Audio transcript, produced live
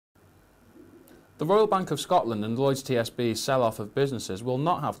The Royal Bank of Scotland and Lloyds TSB's sell-off of businesses will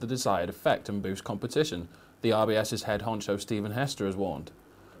not have the desired effect and boost competition, the RBS's head honcho Stephen Hester has warned.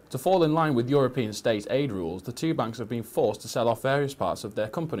 To fall in line with European state aid rules, the two banks have been forced to sell off various parts of their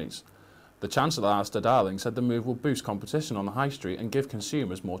companies. The Chancellor, Alistair Darling, said the move will boost competition on the high street and give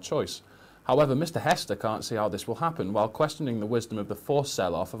consumers more choice. However, Mr Hester can't see how this will happen, while questioning the wisdom of the forced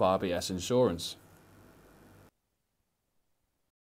sell-off of RBS Insurance.